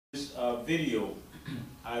This video,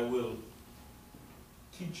 I will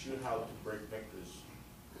teach you how to break vectors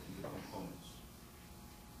into components.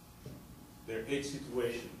 There are 8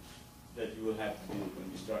 situations that you will have to deal with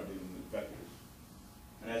when you start dealing with vectors.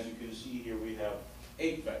 And as you can see here, we have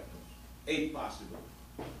 8 vectors, 8 possible.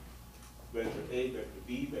 Vector A, vector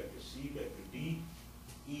B, vector C, vector D,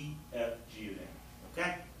 E, F, G, and M.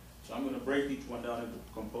 Okay? So I'm going to break each one down into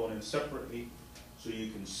components separately so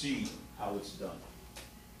you can see how it's done.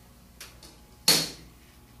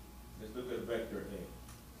 Let's look at vector A.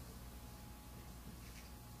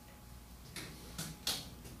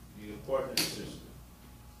 The coordinate system.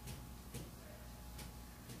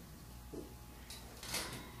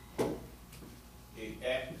 A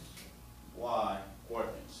X, Y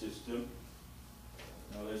coordinate system.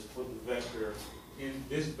 Now let's put the vector in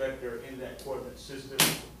this vector in that coordinate system,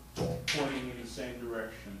 pointing in the same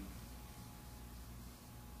direction.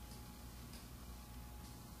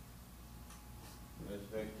 That's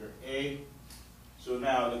vector A. So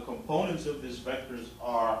now the components of these vectors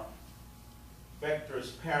are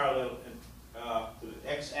vectors parallel to the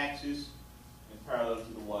x-axis and parallel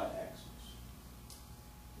to the y-axis.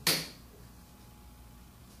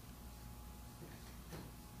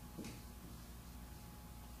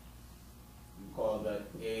 We call that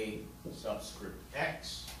A subscript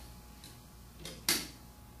x.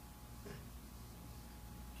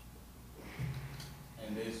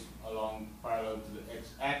 And this along parallel to the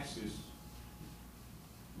x-axis,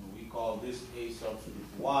 we call this A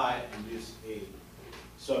subscript y and this A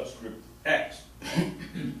subscript x.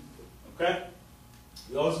 Okay?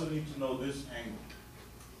 We also need to know this angle.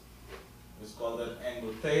 Let's call that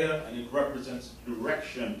angle theta, and it represents the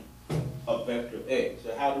direction of vector A.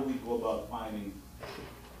 So how do we go about finding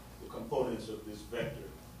the components of this vector?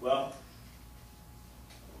 Well,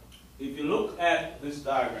 if you look at this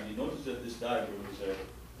diagram, you notice that this diagram is a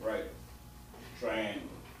right triangle.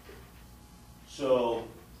 So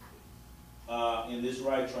in this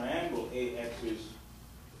right triangle, AX is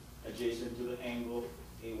adjacent to the angle,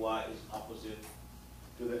 AY is opposite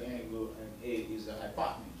to the angle, and A is the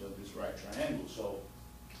hypotenuse of this right triangle. So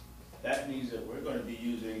that means that we're going to be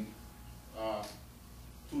using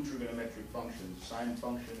 2 trigonometric functions, sine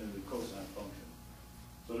function and the cosine function.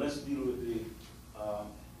 So let's deal with the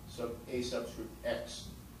A subscript x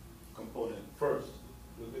component first.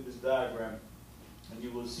 Look at this diagram, and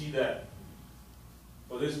you will see that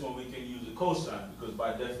for this one we can use a cosine, because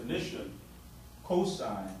by definition,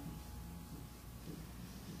 cosine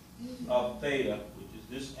of theta, which is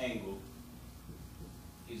this angle,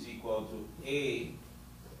 is equal to A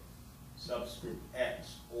subscript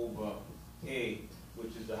x over A,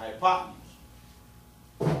 which is the hypotenuse.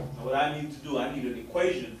 Now what I need to do, I need an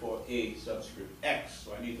equation for A subscript x.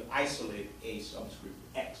 So I need to isolate A subscript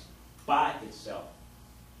x by itself.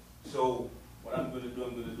 So what I'm going to do,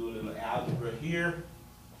 I'm going to do a little algebra here.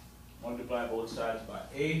 Multiply both sides by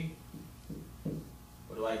A.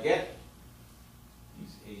 What do I get?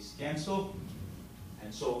 These A's cancel.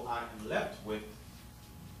 And so I am left with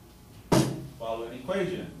the following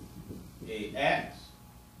equation. AX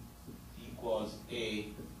equals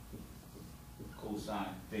A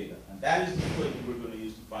cosine theta. And that is the equation we're going to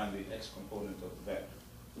use to find the x component of the vector.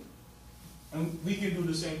 And we can do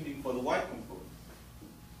the same thing for the y component,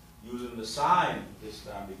 using the sine this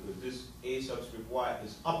time, because this A subscript y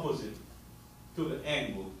is opposite to the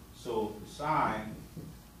angle. So the sine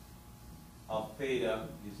of theta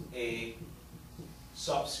is A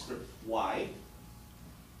subscript y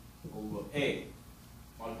over A.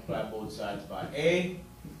 Multiply both sides by A,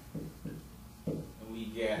 and we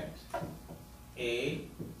get A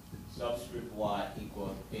subscript y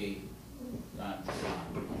equals A times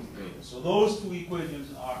sine of theta. So those 2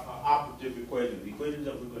 equations are operative equations, the equations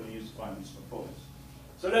that we're going to use to find these components.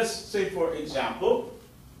 So let's say for example,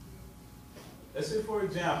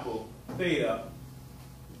 theta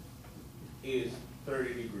is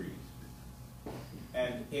 30 degrees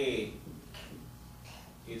and A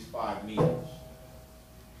is 5 meters.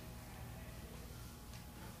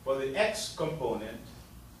 For the x component,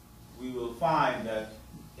 we will find that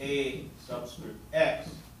A subscript x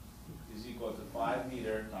is equal to 5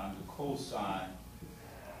 meters times the cosine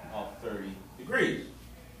of 30 degrees.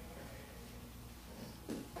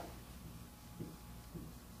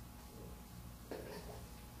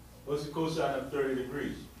 What's the cosine of 30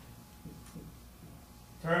 degrees?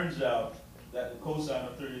 Turns out that the cosine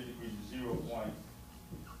of 30 degrees is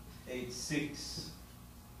 0.86,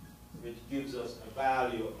 which gives us a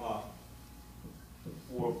value of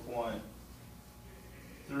 4.3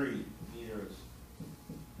 meters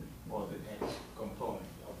for the x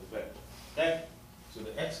component of the vector. Okay? So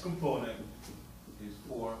the x component is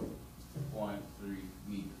 4.3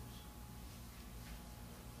 meters.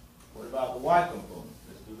 What about the y component?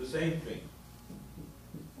 Let's do the same thing.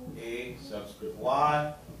 A subscript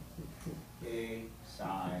y, A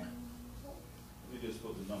sine, we just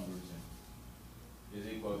put the numbers in, is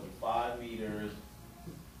equal to 5 meters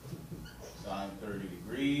sine 30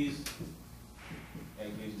 degrees. That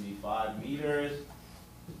gives me 5 meters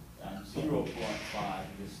times 0.5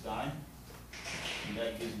 this time. And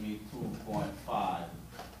that gives me 2.5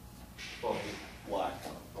 for the y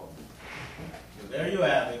component. So there you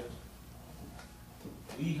have it.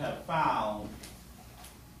 We have found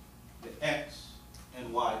the x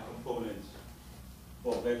and y components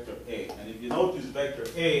for vector A. And if you notice, vector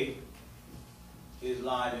A is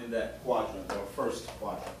lying in that quadrant, or first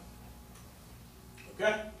quadrant.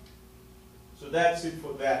 Okay? So that's it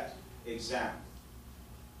for that example.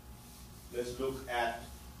 Let's look at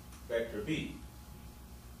vector B.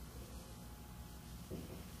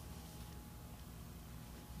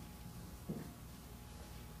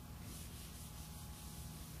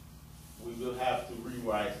 We will have to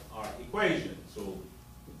rewrite our equation. So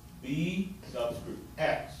B subscript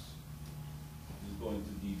x is going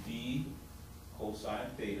to be B cosine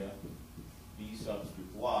theta, B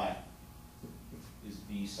subscript y is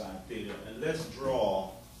B sine theta. And let's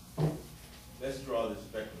draw this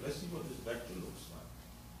vector. Let's see what this vector looks like.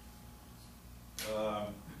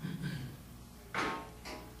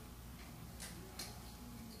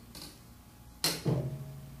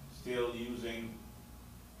 Still using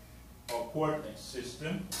our coordinate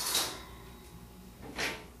system.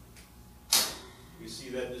 We see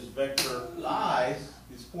that this vector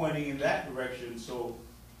is pointing in that direction, so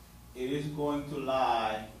it is going to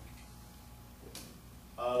lie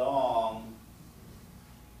along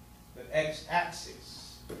the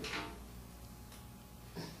x-axis.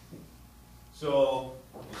 So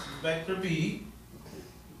this is vector B,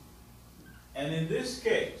 and in this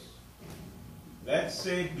case, let's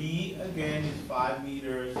say B again is 5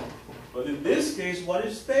 meters, but in this case, what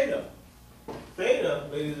is theta? Theta,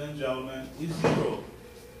 ladies and gentlemen, is 0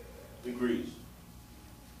 degrees.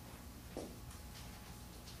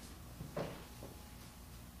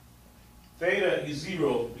 Theta is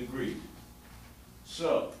 0 degrees.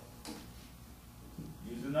 So,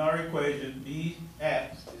 using our equation,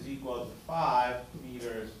 Bx is equal to 5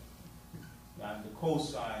 meters times the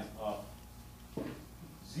cosine of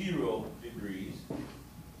 0 degrees.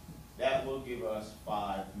 That will give us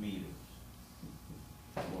 5 meters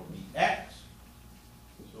for Bx.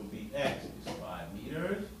 So Bx is 5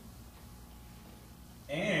 meters.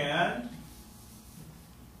 And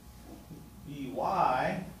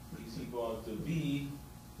By is equal to B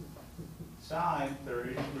sine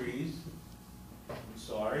 30 degrees.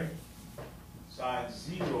 Sine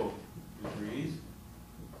 0 degrees.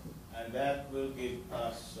 And that will give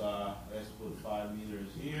us, let's put 5 meters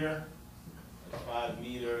here. That's 5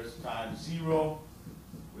 meters times 0,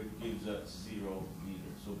 which gives us 0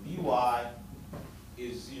 meters. So By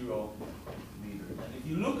is 0 meters. And if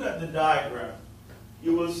you look at the diagram,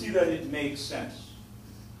 you will see that it makes sense.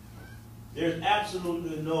 There's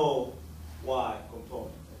absolutely no y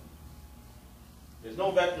component. There's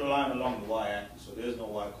no vector line along the y-axis, so there's no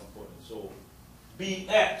y component. So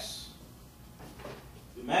Bx,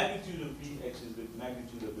 the magnitude of Bx is the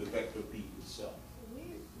magnitude of the vector B itself.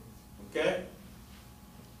 Okay?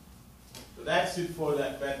 So that's it for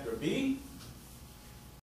that vector B.